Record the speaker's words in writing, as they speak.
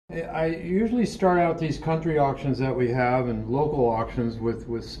I usually start out these country auctions that we have and local auctions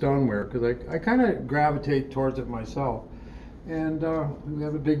with stoneware because I kind of gravitate towards it myself. And we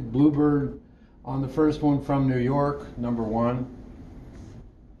have a big bluebird on the first one from New York, number one.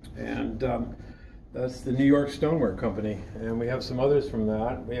 And that's the New York Stoneware Company. And we have some others from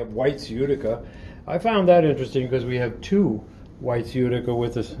that. We have White's Utica. I found that interesting because we have two White's Utica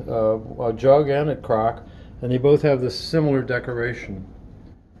with a jug and a crock, and they both have this similar decoration.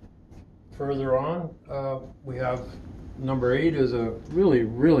 Further on, we have number 8 is a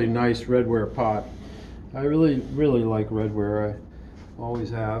really nice redware pot. I really like redware. I always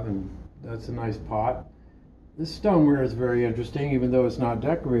have, and that's a nice pot. This stoneware is very interesting, even though it's not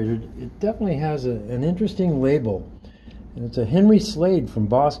decorated. It definitely has an interesting label, and it's a Henry Slade from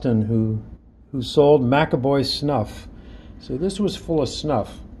Boston who sold McAvoy snuff. So this was full of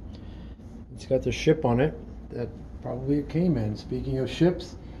snuff. It's got the ship on it that probably it came in. Speaking of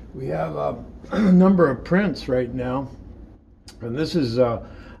ships, we have a number of prints right now, and this is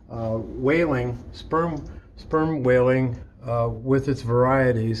whaling, sperm whaling with its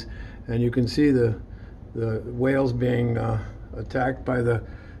varieties, and you can see the whales being attacked by the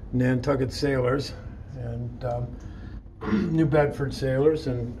Nantucket sailors and New Bedford sailors.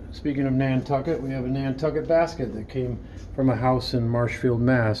 And speaking of Nantucket, we have a Nantucket basket that came from a house in Marshfield,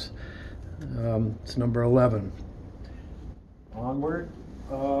 Mass. It's number 11. Onward.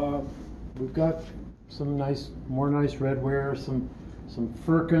 We've got some more nice redware, some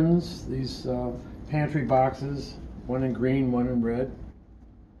firkins, these pantry boxes, one in green, one in red.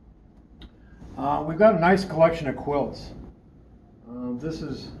 We've got a nice collection of quilts. This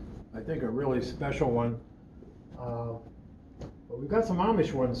is, I think, a really special one. But we've got some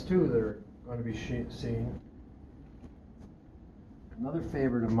Amish ones too that are going to be seen. Another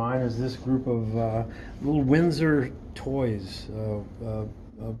favorite of mine is this group of little Windsor toys. A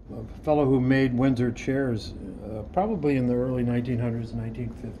fellow who made Windsor chairs probably in the early 1900s,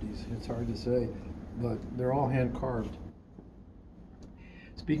 1950s. It's hard to say, but they're all hand carved.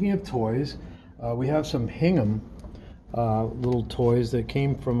 Speaking of toys, we have some Hingham little toys that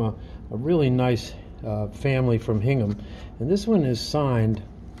came from a really nice family from Hingham. And this one is signed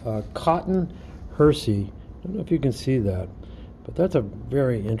Cotton Hersey. I don't know if you can see that, but that's a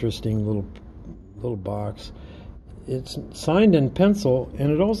very interesting little box. It's signed in pencil,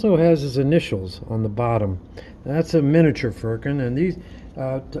 and it also has his initials on the bottom. That's a miniature firkin, and these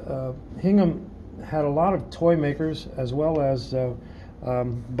Hingham had a lot of toy makers as well as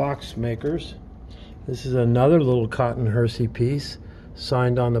box makers. This is another little Cotton Hersey piece,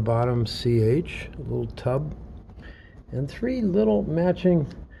 signed on the bottom CH, a little tub, and 3 little matching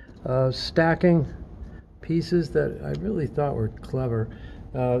stacking pieces that I really thought were clever.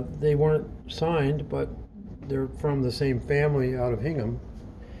 They weren't signed, but they're from the same family out of Hingham.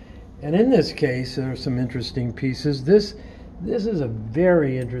 And in this case, there are some interesting pieces. This is a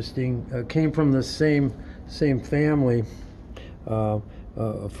very interesting, came from the same family,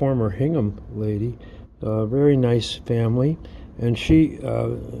 a former Hingham lady, very nice family, and she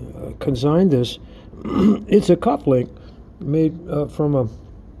consigned this. It's a cufflink made from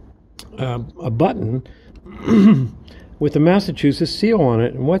a button with the Massachusetts seal on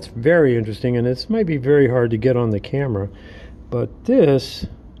it. And what's very interesting, and this might be very hard to get on the camera, but this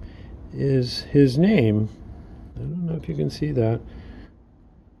is his name. I don't know if you can see that,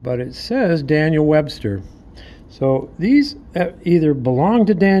 but it says Daniel Webster. So these either belong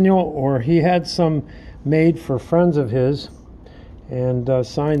to Daniel, or he had some made for friends of his and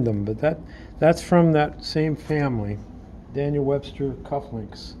signed them. But that's from that same family, Daniel Webster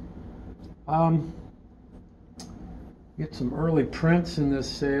cufflinks. Get some early prints in this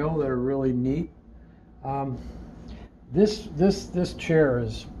sale that are really neat. This chair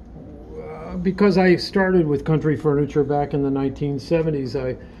is because I started with country furniture back in the 1970s.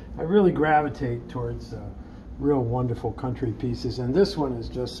 I really gravitate towards real wonderful country pieces, and this one is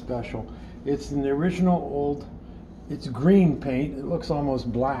just special. It's in the original old. It's green paint. It looks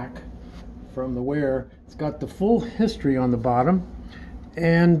almost black from the wear. It's got the full history on the bottom,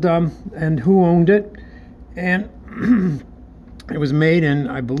 and who owned it, and it was made in,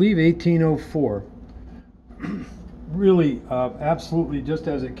 I believe, 1804. Really, absolutely just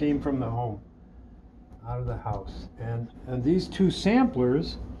as it came from the home, out of the house. And these 2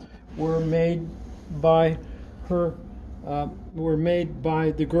 samplers were made by her, were made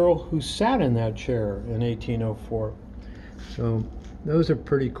by the girl who sat in that chair in 1804. So those are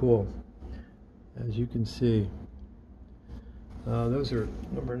pretty cool, as you can see. Those are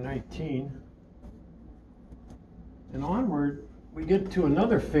number 19. And onward, we get to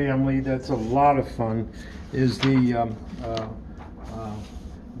another family that's a lot of fun, is the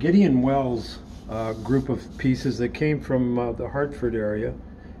Gideon Wells group of pieces that came from the Hartford area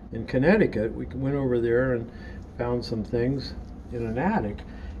in Connecticut. We went over there and found some things in an attic.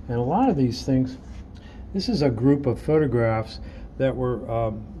 And a lot of these things, this is a group of photographs that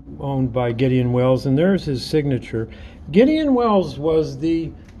were owned by Gideon Wells, and there's his signature. Gideon Wells was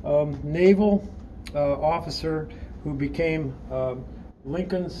the naval officer who became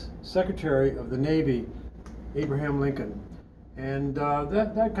Lincoln's Secretary of the Navy, Abraham Lincoln. And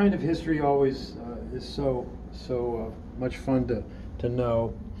that kind of history always is so much fun to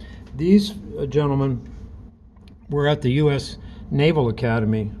know. These gentlemen were at the U.S. Naval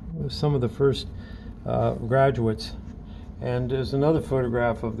Academy, some of the first graduates. And there's another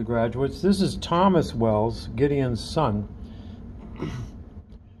photograph of the graduates. This is Thomas Wells, Gideon's son.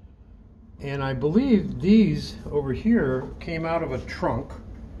 And I believe these over here came out of a trunk.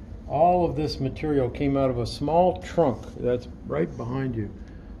 All of this material came out of a small trunk that's right behind you,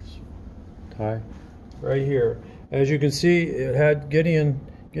 Ty, right here. As you can see, it had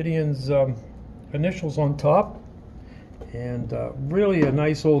Gideon's initials on top, and really a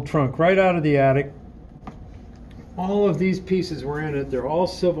nice old trunk right out of the attic. All of these pieces were in it. They're all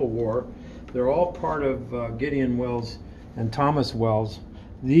Civil War. They're all part of Gideon Wells and Thomas Wells.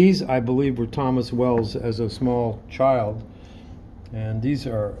 These, I believe, were Thomas Wells as a small child. And these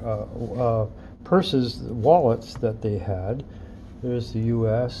are purses, wallets that they had. There's the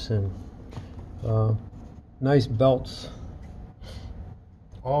U.S. and nice belts.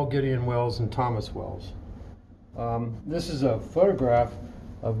 All Gideon Wells and Thomas Wells. This is a photograph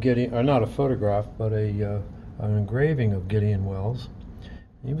of Gideon, or not a photograph, but an engraving of Gideon Wells.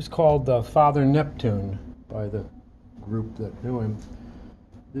 He was called Father Neptune by the group that knew him.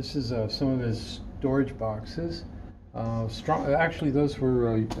 This is some of his storage boxes. Actually, those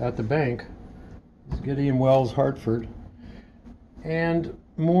were at the bank. It's Gideon Wells, Hartford. And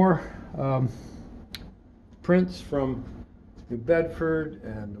more prints from New Bedford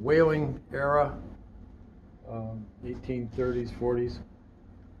and the whaling era, 1830s, 40s.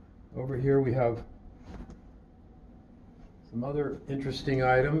 Over here we have some other interesting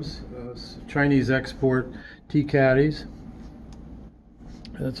items. Chinese export tea caddies.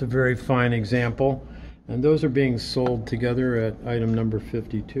 That's a very fine example. And those are being sold together at item number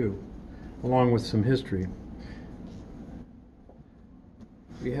 52, along with some history.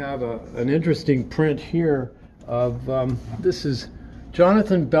 We have an interesting print here of, this is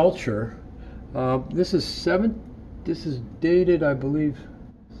Jonathan Belcher. This is dated, I believe,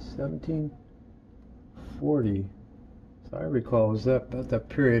 1740. So I recall, was that about that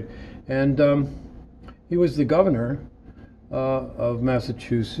period. And he was the governor of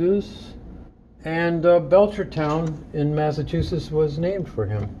Massachusetts. And Belchertown in Massachusetts was named for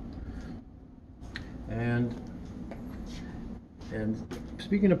him. And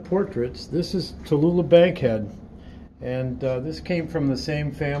speaking of portraits, this is Tallulah Bankhead. And this came from the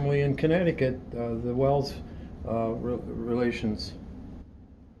same family in Connecticut, the Wells relations.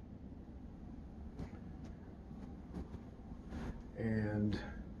 And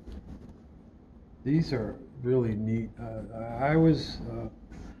these are really neat. I was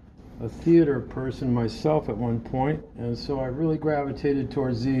a theater person myself at one point, and so I really gravitated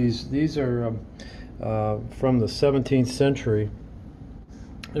towards these. These are from the 17th century.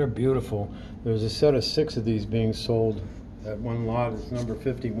 They're beautiful. There's a set of 6 of these being sold at one lot. It's number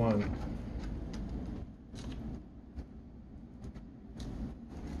 51.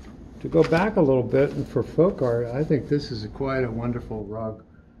 To go back a little bit, and for folk art, I think this is quite a wonderful rug.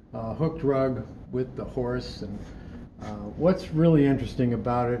 Hooked rug with the horse. And what's really interesting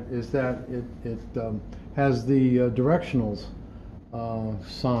about it is that it has the directionals,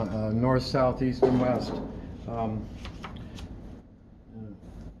 north, south, east, and west.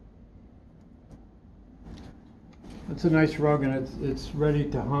 It's a nice rug, and it's ready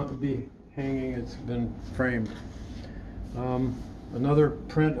to be hanging. It's been framed. Another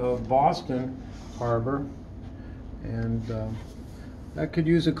print of Boston Harbor, and that could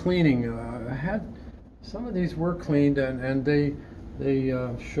use a cleaning. Some of these were cleaned, and they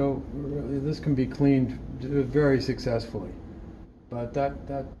show this can be cleaned very successfully. But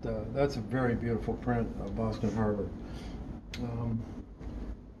that's a very beautiful print of Boston Harbor.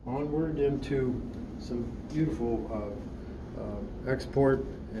 Onward into some beautiful export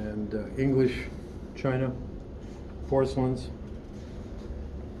and English china porcelains.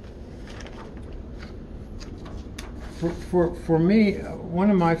 For me,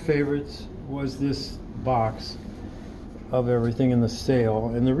 one of my favorites was this box of everything in the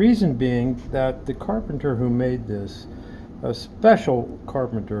sale, and the reason being that the carpenter who made this, a special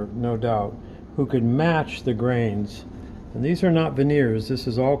carpenter, no doubt, who could match the grains And these are not veneers. This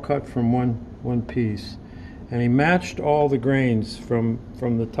is all cut from one piece. And he matched all the grains from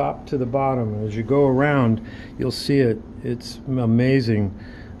the top to the bottom. And as you go around, you'll see it. It's amazing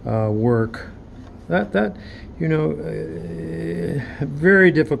work. That you know,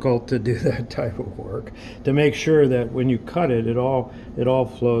 very difficult to do that type of work, to make sure that when you cut it, it all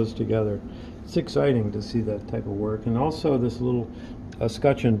flows together. It's exciting to see that type of work. And also this little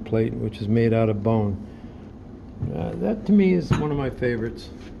escutcheon plate, which is made out of bone. That to me is one of my favorites.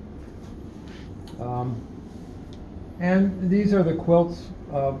 And these are the quilts.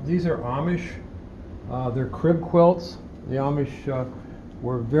 These are Amish. They're crib quilts. The Amish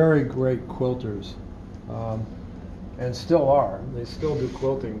were very great quilters, and still are. They still do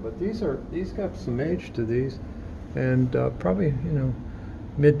quilting. But these got some age to these, and probably, you know,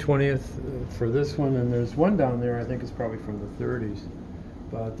 mid-20th for this one. And there's one down there I think it's probably from the 30s.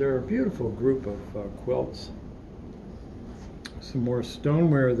 But they're a beautiful group of quilts. Some more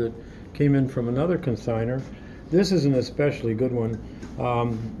stoneware that came in from another consignor. This is an especially good one.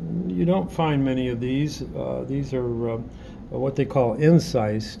 You don't find many of these. These are what they call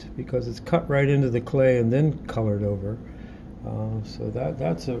incised, because it's cut right into the clay and then colored over. So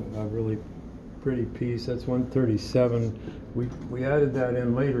that's a really pretty piece. That's 137. We added that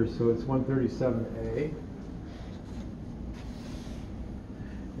in later, so it's 137A.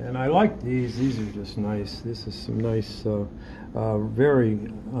 And I like these. These are just nice. This is some nice, very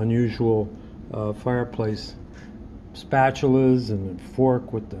unusual fireplace spatulas, and a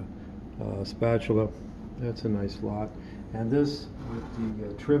fork with the spatula. That's a nice lot. And this with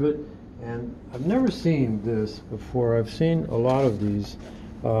the trivet. And I've never seen this before. I've seen a lot of these.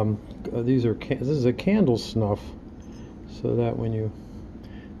 This is a candle snuff, so that when you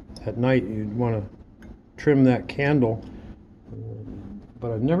at night you'd want to trim that candle.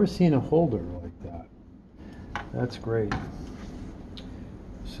 But I've never seen a holder like that. That's great.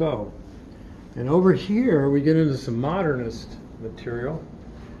 So, and over here we get into some modernist material,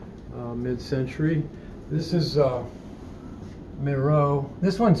 mid-century. This is Miro.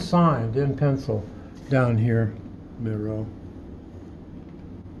 This one's signed in pencil down here, Miro.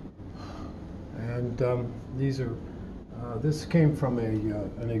 And these are, this came from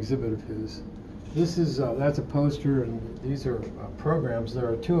an exhibit of his. This is, that's a poster, and these are programs. There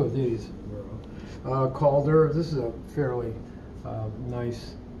are two of these. Calder, this is a fairly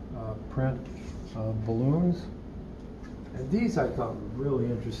nice print. Balloons. And these I thought were really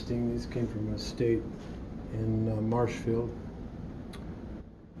interesting. These came from an estate in Marshfield.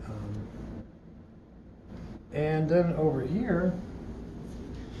 And then over here,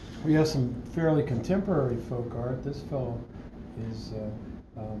 we have some fairly contemporary folk art. This fellow is,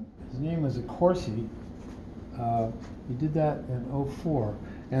 his name is Corsi. He did that in '04,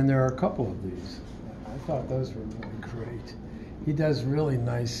 and there are a couple of these. I thought those were really great. He does really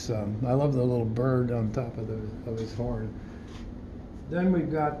nice, I love the little bird on top of his horn. Then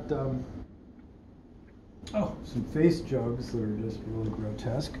we've got, some face jugs that are just really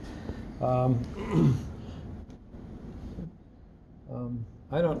grotesque.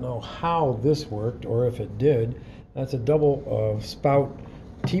 I don't know how this worked, or if it did. That's a double spout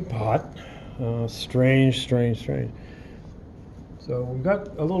teapot. Strange. So we've got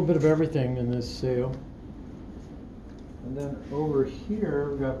a little bit of everything in this sale. And then over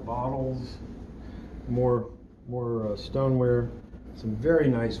here we've got bottles, more stoneware, some very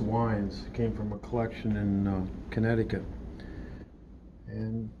nice wines. Came from a collection in Connecticut.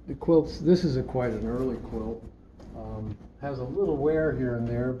 And the quilts, this is quite an early quilt. Has a little wear here and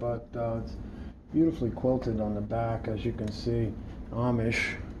there, but it's beautifully quilted on the back, as you can see.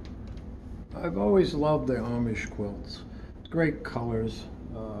 Amish. I've always loved the Amish quilts. Great colors.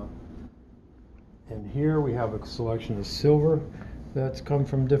 And here we have a selection of silver that's come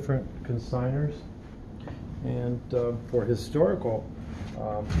from different consigners. And for historical,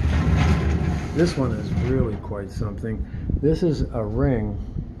 this one is really quite something. This is a ring.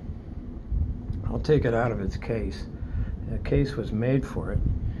 I'll take it out of its case. The case was made for it.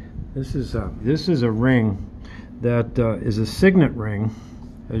 This is a ring that is a signet ring,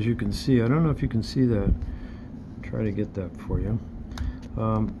 as you can see. I don't know if you can see that. I'll try to get that for you.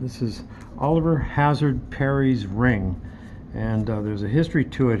 This is Oliver Hazard Perry's ring, and there's a history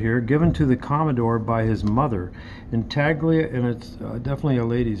to it here, given to the Commodore by his mother in Taglia, and it's definitely a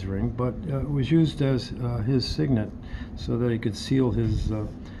lady's ring, but it was used as his signet so that he could seal his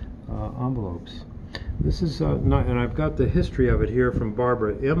envelopes. This is not, and I've got the history of it here from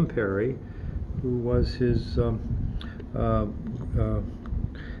Barbara M. Perry, who was his, I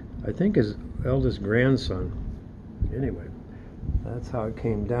think his eldest grandson. Anyway, that's how it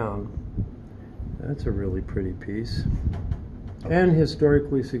came down. That's a really pretty piece. And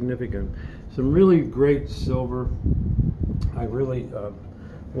historically significant. Some really great silver. I really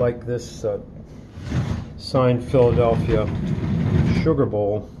like this signed Philadelphia sugar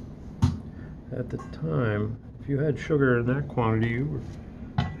bowl. At the time, if you had sugar in that quantity, you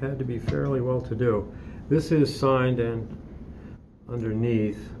had to be fairly well to do. This is signed, and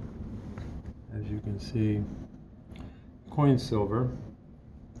underneath, as you can see, coin silver.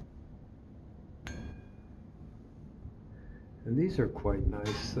 And these are quite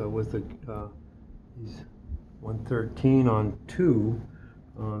nice with the these 113 on 2.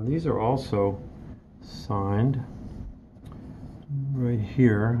 These are also signed right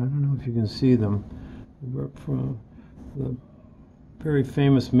here. I don't know if you can see them. They're from the very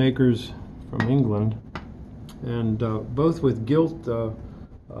famous makers from England, and both with gilt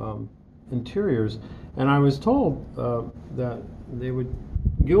interiors. And I was told that they would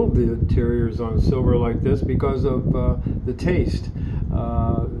gild the interiors on silver like this because of the taste.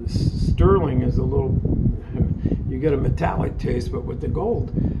 Sterling is a little, you get a metallic taste, but with the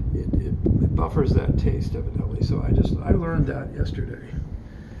gold, it buffers that taste evidently. So I learned that yesterday.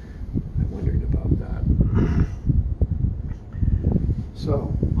 I wondered about that.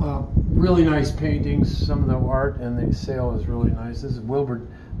 So, really nice paintings. Some of the art and the sale is really nice. This is Wilbur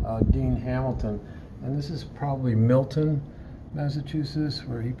Dean Hamilton, and this is probably Milton, Massachusetts,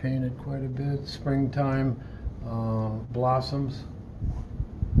 where he painted quite a bit. Springtime blossoms.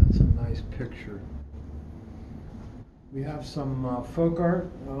 That's a nice picture. We have some folk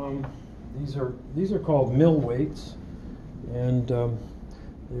art. These are called mill weights, and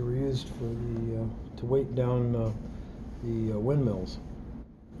they were used for to weight down the windmills.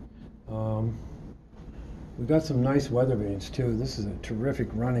 We got some nice weather vanes too. This is a terrific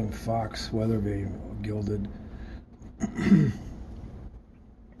running fox weather vane, gilded.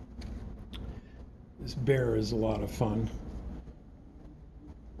 This bear is a lot of fun.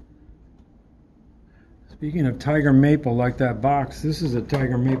 Speaking of tiger maple, like that box, this is a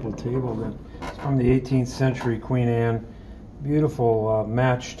tiger maple table that's from the 18th century, Queen Anne. Beautiful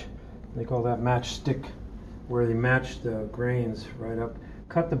matched, they call that matchstick, where they matched the grains right up,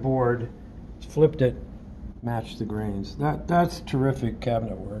 cut the board, flipped it, matched the grains. That's terrific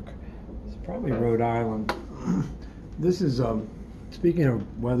cabinet work. It's probably Rhode Island. This is, speaking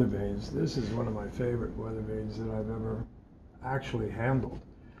of weather vanes, this is one of my favorite weather vanes that I've ever actually handled.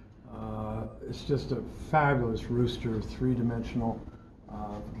 It's just a fabulous rooster, three-dimensional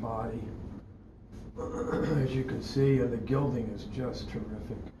body, as you can see, and the gilding is just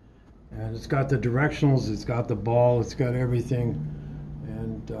terrific. And it's got the directionals, it's got the ball, it's got everything,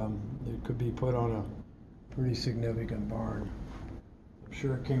 and it could be put on a pretty significant barn. I'm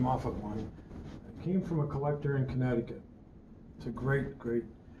sure it came off of one. It came from a collector in Connecticut. It's a great, great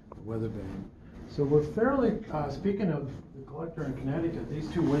weather vane. So we're fairly, speaking of the collector in Connecticut, these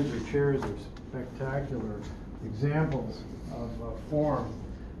two Windsor chairs are spectacular examples of form.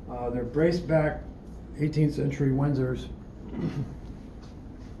 They're braced back 18th century Windsors,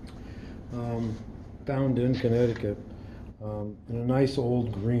 found in Connecticut, in a nice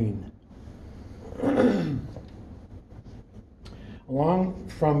old green. Along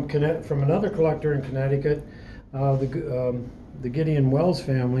from another collector in Connecticut, the Gideon Wells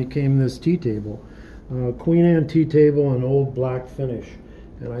family came this tea table, Queen Anne tea table, an old black finish,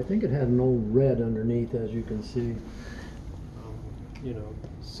 and I think it had an old red underneath, as you can see. You know,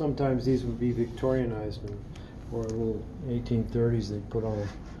 sometimes these would be Victorianized, or a little 1830s they put on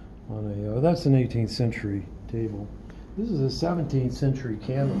a that's an 18th century table. This is a 17th century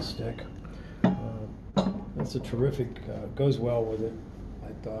candlestick. That's a terrific, goes well with it,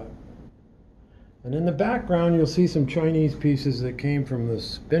 I thought. And in the background, you'll see some Chinese pieces that came from the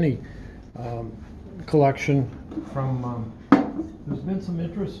Spinney collection. There's been some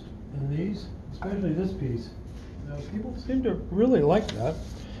interest in these, especially this piece. People seem to really like that.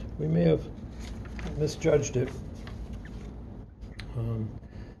 We may have misjudged it.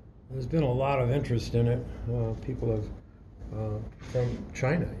 There's been a lot of interest in it. People have, from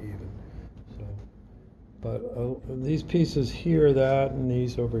China even. So, but these pieces here, that, and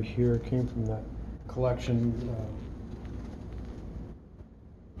these over here came from that collection,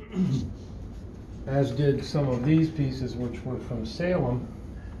 as did some of these pieces, which were from Salem.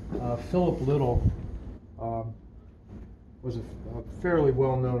 Philip Little was a fairly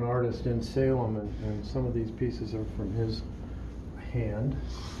well-known artist in Salem, and some of these pieces are from his hand.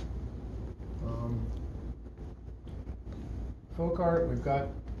 Folk art, we've got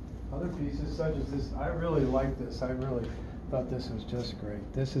other pieces such as this. I really like this. I really thought this was just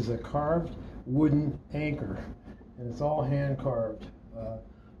great. This is a carved wooden anchor, and it's all hand carved.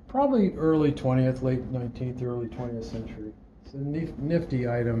 Probably early 20th, late 19th, early 20th century. It's a nifty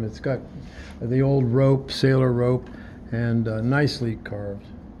item. It's got the old rope, sailor rope, and nicely carved.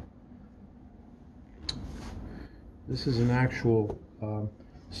 This is an actual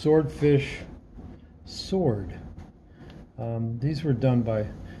swordfish sword. These were done by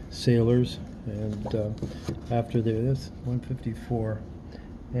sailors, and after this 154,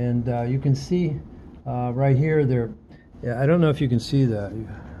 and you can see right here there. Yeah, I don't know if you can see that,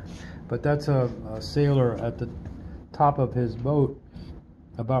 but that's a sailor at the top of his boat,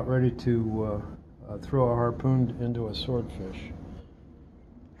 about ready to throw a harpoon into a swordfish.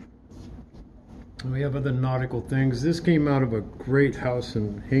 And we have other nautical things. This came out of a great house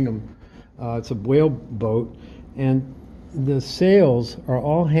in Hingham. It's a whale boat, and the sails are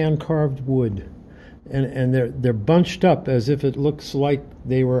all hand-carved wood, and they're bunched up as if it looks like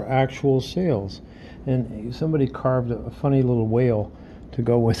they were actual sails. And somebody carved a funny little whale to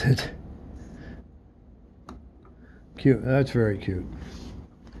go with it. Cute. That's very cute.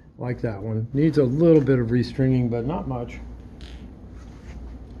 Like that one. Needs a little bit of restringing, but not much.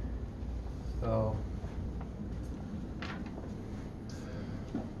 So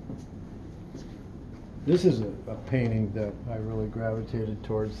this is a painting that I really gravitated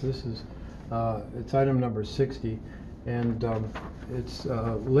towards. This is it's item number 60, and it's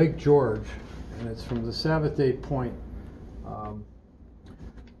Lake George, and it's from the Sabathay Point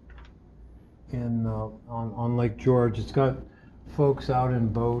on Lake George. It's got folks out in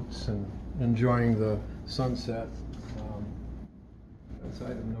boats and enjoying the sunset. That's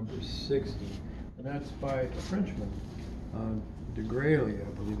item number 60, and that's by a Frenchman, de Grailly,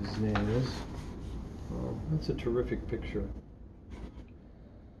 I believe his name is. That's a terrific picture.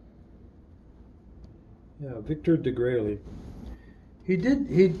 Yeah, Victor de Grailly.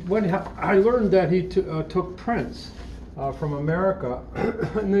 I learned that he took prints from America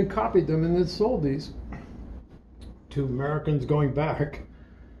and then copied them and then sold these to Americans going back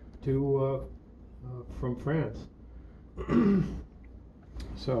to from France.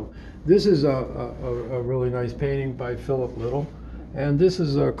 So this is a really nice painting by Philip Little, and this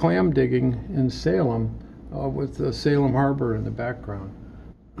is a clam digging in Salem with the Salem Harbor in the background.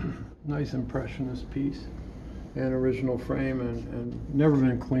 Nice impressionist piece, and original frame, and never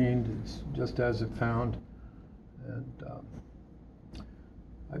been cleaned. It's just as it found. And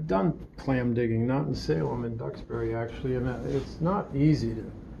I've done clam digging, not in Salem, in Duxbury actually, and it's not easy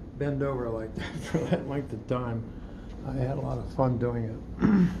to bend over like that for that length of time. I had a lot of fun doing it.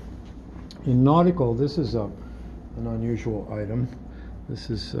 In nautical, this is an unusual item.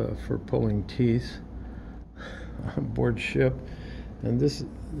 This is for pulling teeth on board ship, and this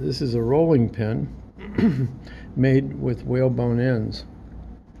is a rolling pin made with whalebone ends,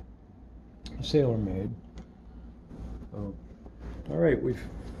 sailor made. So, all right, we've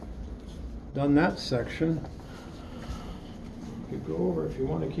done that section. You could go over if you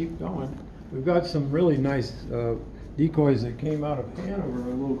want to keep going. We've got some really nice decoys that came out of Hanover,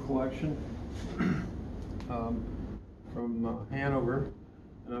 a little collection from Hanover,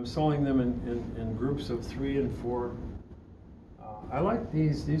 and I'm selling them in groups of 3 and 4. I like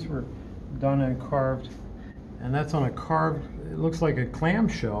these. These were done and carved, and that's on a carved, it looks like a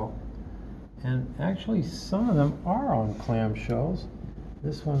clamshell, and actually some of them are on clamshells.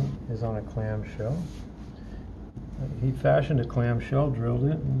 This one is on a clamshell. He fashioned a clamshell, drilled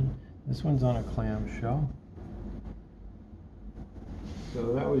it, and this one's on a clamshell.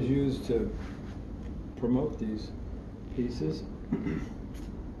 So that was used to promote these pieces.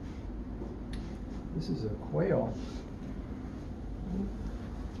 This is a quail.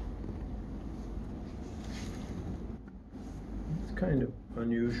 It's kind of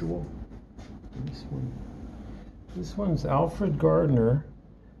unusual. This one's Alfred Gardner,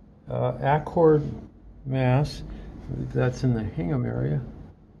 Accord, Mass. That's in the Hingham area,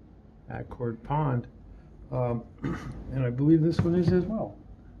 Accord Pond. And I believe this one is as well.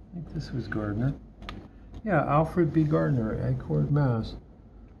 I think this was Gardner. Yeah, Alfred B. Gardner, Accord, Mass.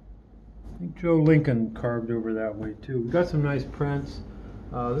 I think Joe Lincoln carved over that way too. We've got some nice prints.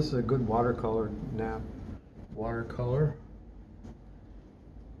 This is a good watercolor nap. Watercolor.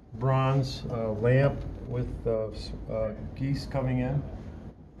 Bronze lamp with geese coming in.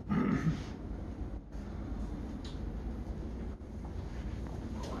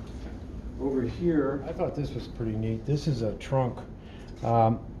 Over here, I thought this was pretty neat. This is a trunk.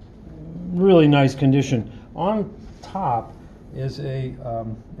 Really nice condition. On top is a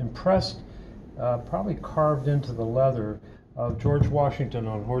impressed, probably carved into the leather, of George Washington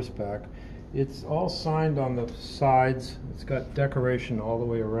on horseback. It's all signed on the sides. It's got decoration all the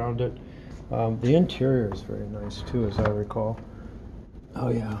way around it. The interior is very nice too, as I recall. Oh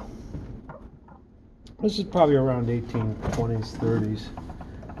yeah. This is probably around 1820s, 30s.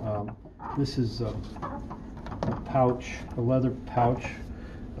 This is a pouch, a leather pouch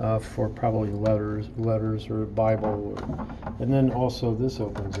for probably letters or a Bible, and then also this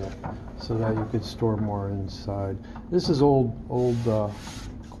opens up so that you could store more inside. This is old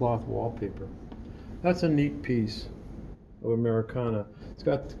cloth wallpaper. That's a neat piece of Americana. It's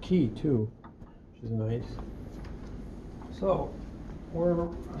got the key too, which is nice. So we're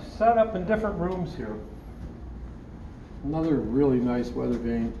set up in different rooms here. Another really nice weather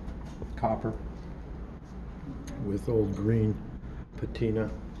vane, copper, with old green patina.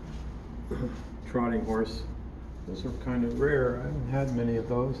 Trotting horse. Those are kind of rare. I haven't had many of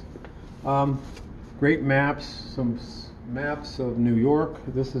those. Great maps, some maps of New York.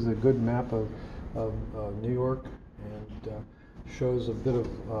 This is a good map of New York, and shows a bit of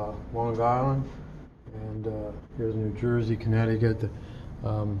Long Island, and here's New Jersey, Connecticut.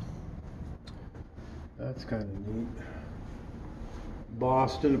 That's kind of neat.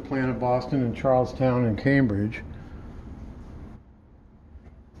 Boston, a plan of Boston and Charlestown and Cambridge.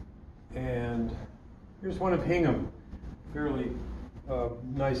 And here's one of Hingham. Fairly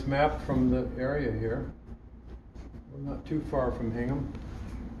nice map from the area here. We're not too far from Hingham.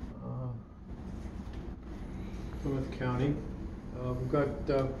 Plymouth County. We've got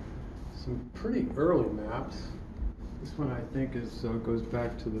some pretty early maps. This one I think is goes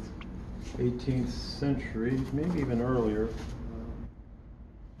back to the 18th century, maybe even earlier.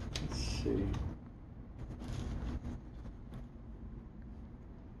 Let's see.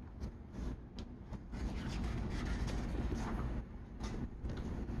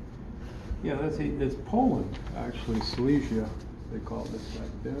 Yeah, it's Poland, actually, Silesia, they called it back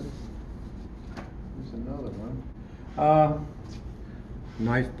then. There's another one.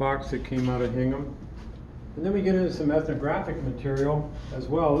 Knife box that came out of Hingham. And then we get into some ethnographic material as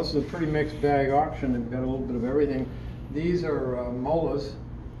well. This is a pretty mixed bag auction. They've got a little bit of everything. These are molas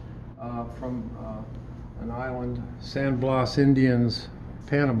from an island, San Blas Indians,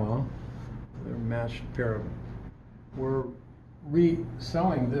 Panama. They're matched pair of them. We're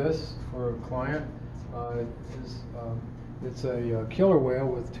reselling this for a client. It's a killer whale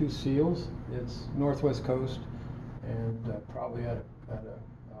with 2 seals. It's northwest coast, and probably at a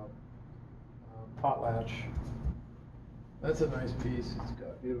potlatch. That's a nice piece. It's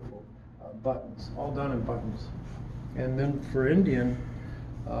got beautiful buttons, all done in buttons. And then for Indian,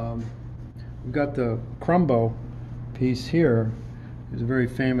 we've got the Crumbo piece here. He's a very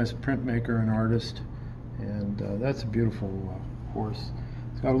famous printmaker and artist, and that's a beautiful horse.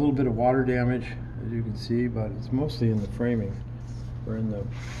 It's got a little bit of water damage, as you can see, but it's mostly in the framing or in the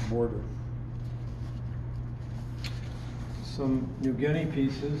border. Some New Guinea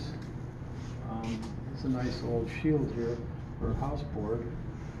pieces. It's a nice old shield here for house board,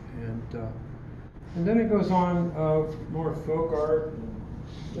 and then it goes on more folk art.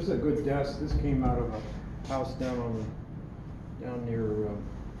 This is a good desk. This came out of a house down near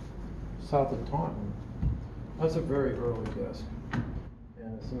south of Taunton. That's a very early desk,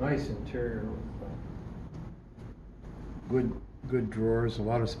 and it's a nice interior with good drawers, a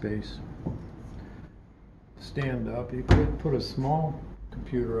lot of space. Stand up. You could put a small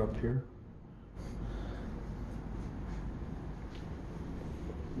computer up here.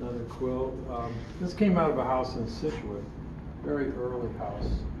 Another quilt. This came out of a house in Scituate, very early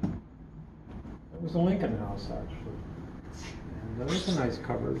house. It was a Lincoln house, actually. And there's a nice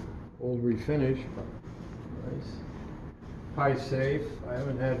cover, old refinish, but nice. Pie safe. I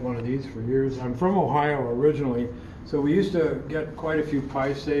haven't had one of these for years. I'm from Ohio originally, so we used to get quite a few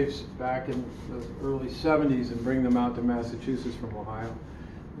pie safes back in the early 70s and bring them out to Massachusetts from Ohio.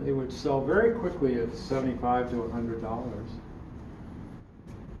 They would sell very quickly at $75 to $100.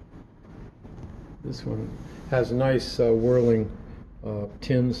 This one has nice whirling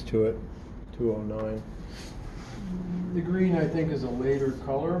tins to it, 209. The green, I think, is a later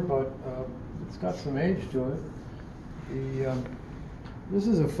color, but it's got some age to it. This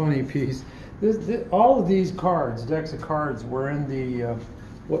is a funny piece. All of these cards, decks of cards, were in the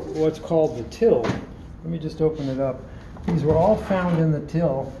what's called the till. Let me just open it up. These were all found in the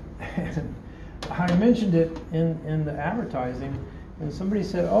till. And I mentioned it in the advertising, and somebody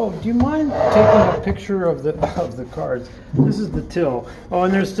said, "Oh, do you mind taking a picture of the cards?" This is the till. Oh,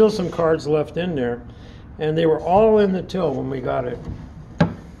 and there's still some cards left in there, and they were all in the till when we got it,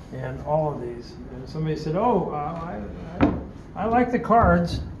 and all of these. And somebody said, "Oh, I like the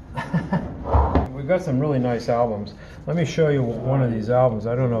cards." We've got some really nice albums. Let me show you one of these albums.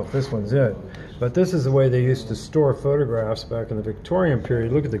 I don't know if this one's it, but this is the way they used to store photographs back in the Victorian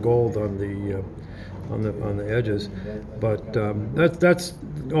period. Look at the gold on on the edges. But that's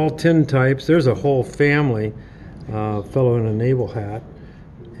all tin types. There's a whole family, fellow in a naval hat,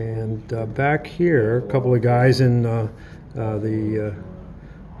 and back here, a couple of guys in the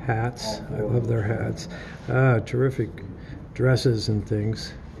hats. I love their hats. Terrific dresses and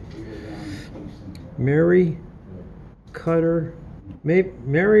things. Mary Cutter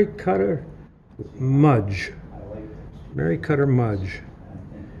Mudge. Mary Cutter Mudge.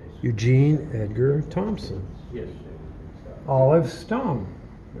 Eugene Edgar Thompson. Olive Stone.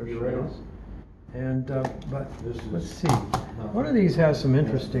 There she is. And but let's see. One of these has some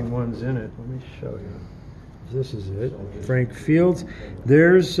interesting ones in it. Let me show you. This is it. Frank Fields.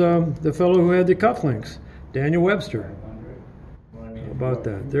 There's the fellow who had the cufflinks, Daniel Webster. How about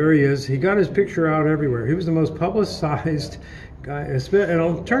that? There he is. He got his picture out everywhere. He was the most publicized guy, and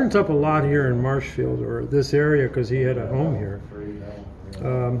it turns up a lot here in Marshfield or this area because he had a home here.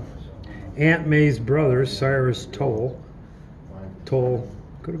 Aunt May's brother, Cyrus Toll. Toll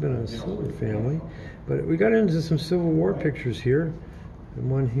could have been a Silver family, but we got into some Civil War pictures here, and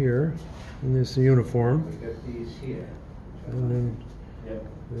one here in this uniform. And then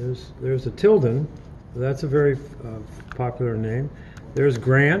there's a Tilden. That's a very popular name. There's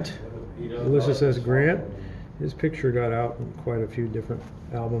Grant, Ulysses S. Grant. His picture got out in quite a few different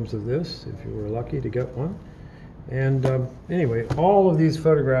albums of this, if you were lucky to get one. And anyway, all of these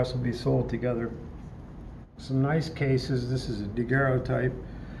photographs will be sold together. Some nice cases. This is a daguerreotype,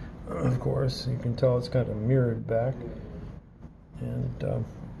 of course. You can tell it's got a mirrored back. And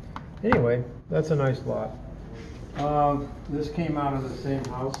anyway, that's a nice lot. This came out of the same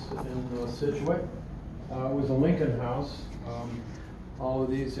house in Scituate. It was a Lincoln house. All of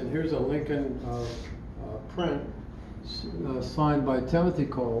these, and here's a Lincoln print signed by Timothy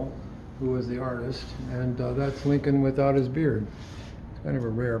Cole, who was the artist, and that's Lincoln without his beard. It's kind of a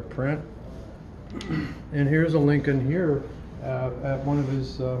rare print. And here's a Lincoln here at one of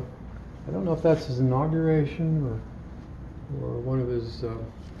his, I don't know if that's his inauguration or one of his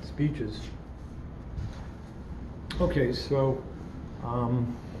speeches. Okay, so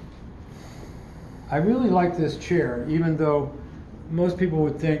I really like this chair, even though most people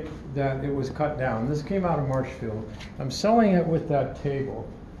would think that it was cut down. This came out of Marshfield. I'm selling it with that table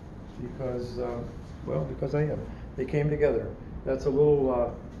because, well, because I am. They came together. That's a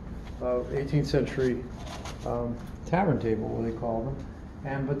little 18th century tavern table, they call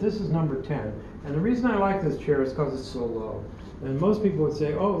them. But this is number 10. And the reason I like this chair is because it's so low. And most people would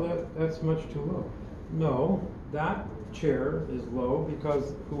say, oh, that's much too low. No, that chair is low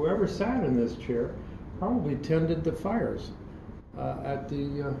because whoever sat in this chair probably tended the fires at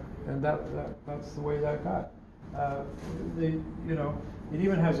the, and that's the way that got. You know, it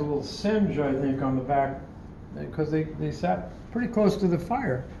even has a little singe, I think, on the back because they sat pretty close to the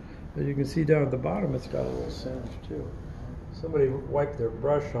fire. As you can see down at the bottom, it's got a little singe too. Somebody wiped their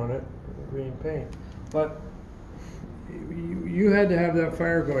brush on it with green paint. But you had to have that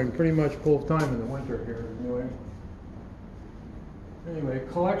fire going pretty much full time in the winter here in New England. Anyway,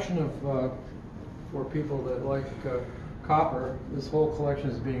 collection of, for people that like copper, this whole collection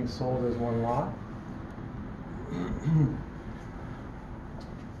is being sold as one lot.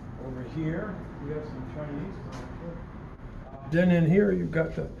 Over here, we have some Chinese furniture. Then in here, you've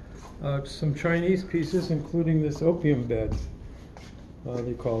got some Chinese pieces, including this opium bed,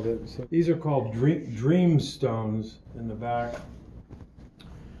 they called it. So these are called dream stones in the back.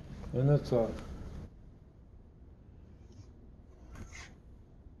 And that's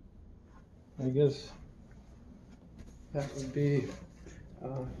I guess that would be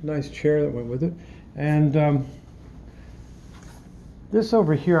a nice chair that went with it. And this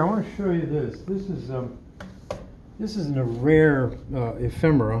over here, I want to show you this. This is a rare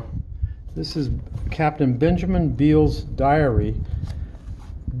ephemera. This is Captain Benjamin Beale's diary,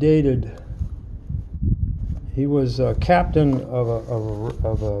 dated. He was a captain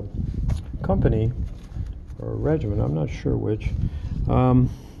of a company or a regiment. I'm not sure which. I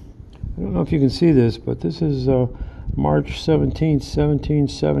don't know if you can see this, but this is March 17th,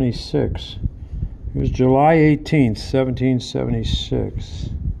 1776. Here's July 18th, 1776.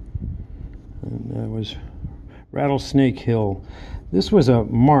 And that was Rattlesnake Hill. This was a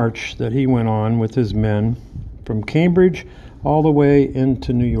march that he went on with his men from Cambridge all the way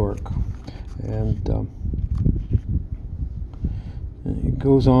into New York. And it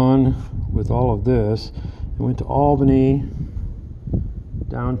goes on with all of this. He went to Albany,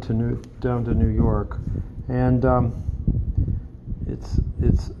 down to New York, and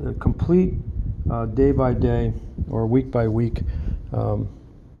it's a complete day by day or week by week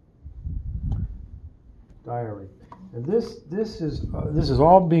diary. And this is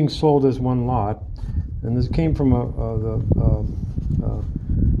all being sold as one lot. And this came from the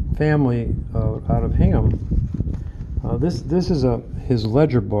family out of Hingham. This is his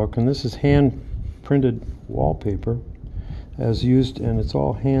ledger book, and this is hand printed wallpaper as used, and it's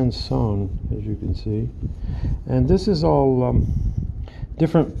all hand sewn, as you can see. And this is all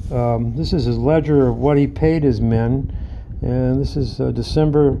different. This is his ledger of what he paid his men, and this is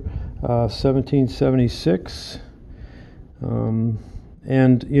December 1776.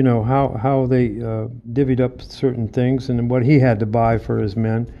 And you know how they divvied up certain things and what he had to buy for his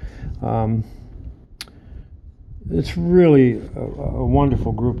men. It's really a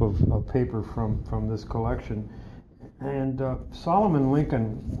wonderful group of paper from this collection. And Solomon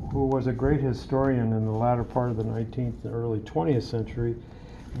Lincoln, who was a great historian in the latter part of the 19th and early 20th century,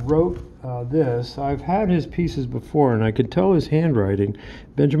 wrote this. I've had his pieces before, and I could tell his handwriting.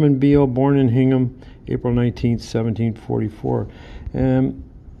 Benjamin Beale, born in Hingham, April 19th, 1744. And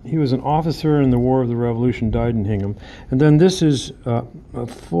he was an officer in the War of the Revolution, died in Hingham. And then this is a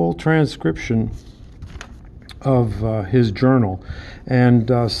full transcription of his journal. And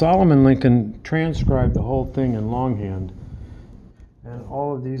Solomon Lincoln transcribed the whole thing in longhand. And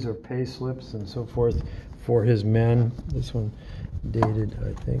all of these are pay slips and so forth for his men. This one dated,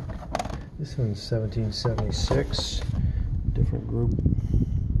 I think. This one's 1776, different group.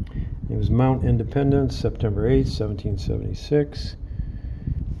 It was Mount Independence, September 8th, 1776.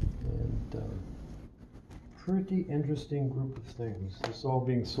 And pretty interesting group of things. This is all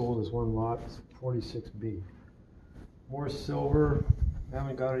being sold as one lot, 46B. More silver.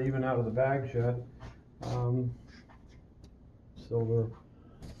 Haven't got it even out of the bags yet. Silver.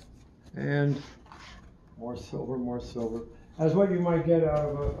 And more silver, more silver. As what you might get out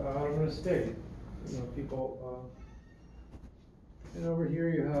of an estate. You know, people. And over here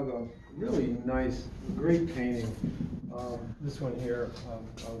you have a really nice, great painting. This one here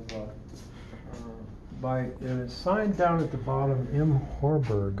and it's signed down at the bottom, M.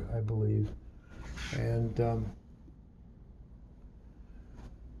 Horberg, I believe. And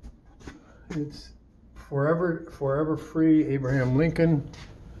it's Forever Free, Abraham Lincoln.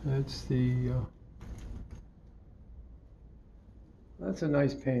 That's a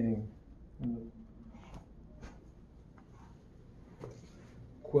nice painting.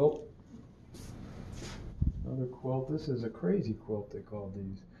 Quilt. Another quilt. This is a crazy quilt, they call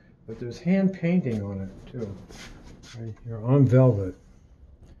these. But there's hand painting on it, too. Right here, on velvet.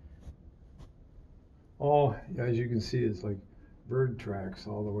 All, as you can see, it's like bird tracks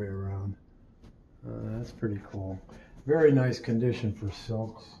all the way around. That's pretty cool. Very nice condition for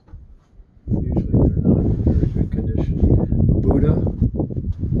silks. Usually they're not in very good condition. Buddha.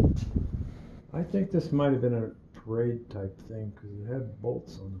 I think this might have been a parade type thing because it had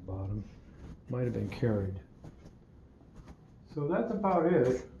bolts on the bottom. Might have been carried. So that's about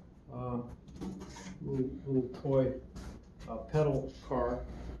it. Little toy pedal car,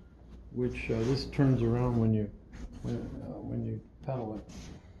 which this turns around when you pedal it.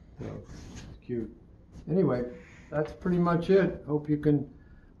 So it's cute. Anyway, that's pretty much it. Hope you can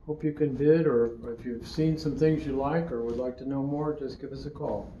bid, or if you've seen some things you like or would like to know more, just give us a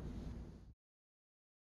call.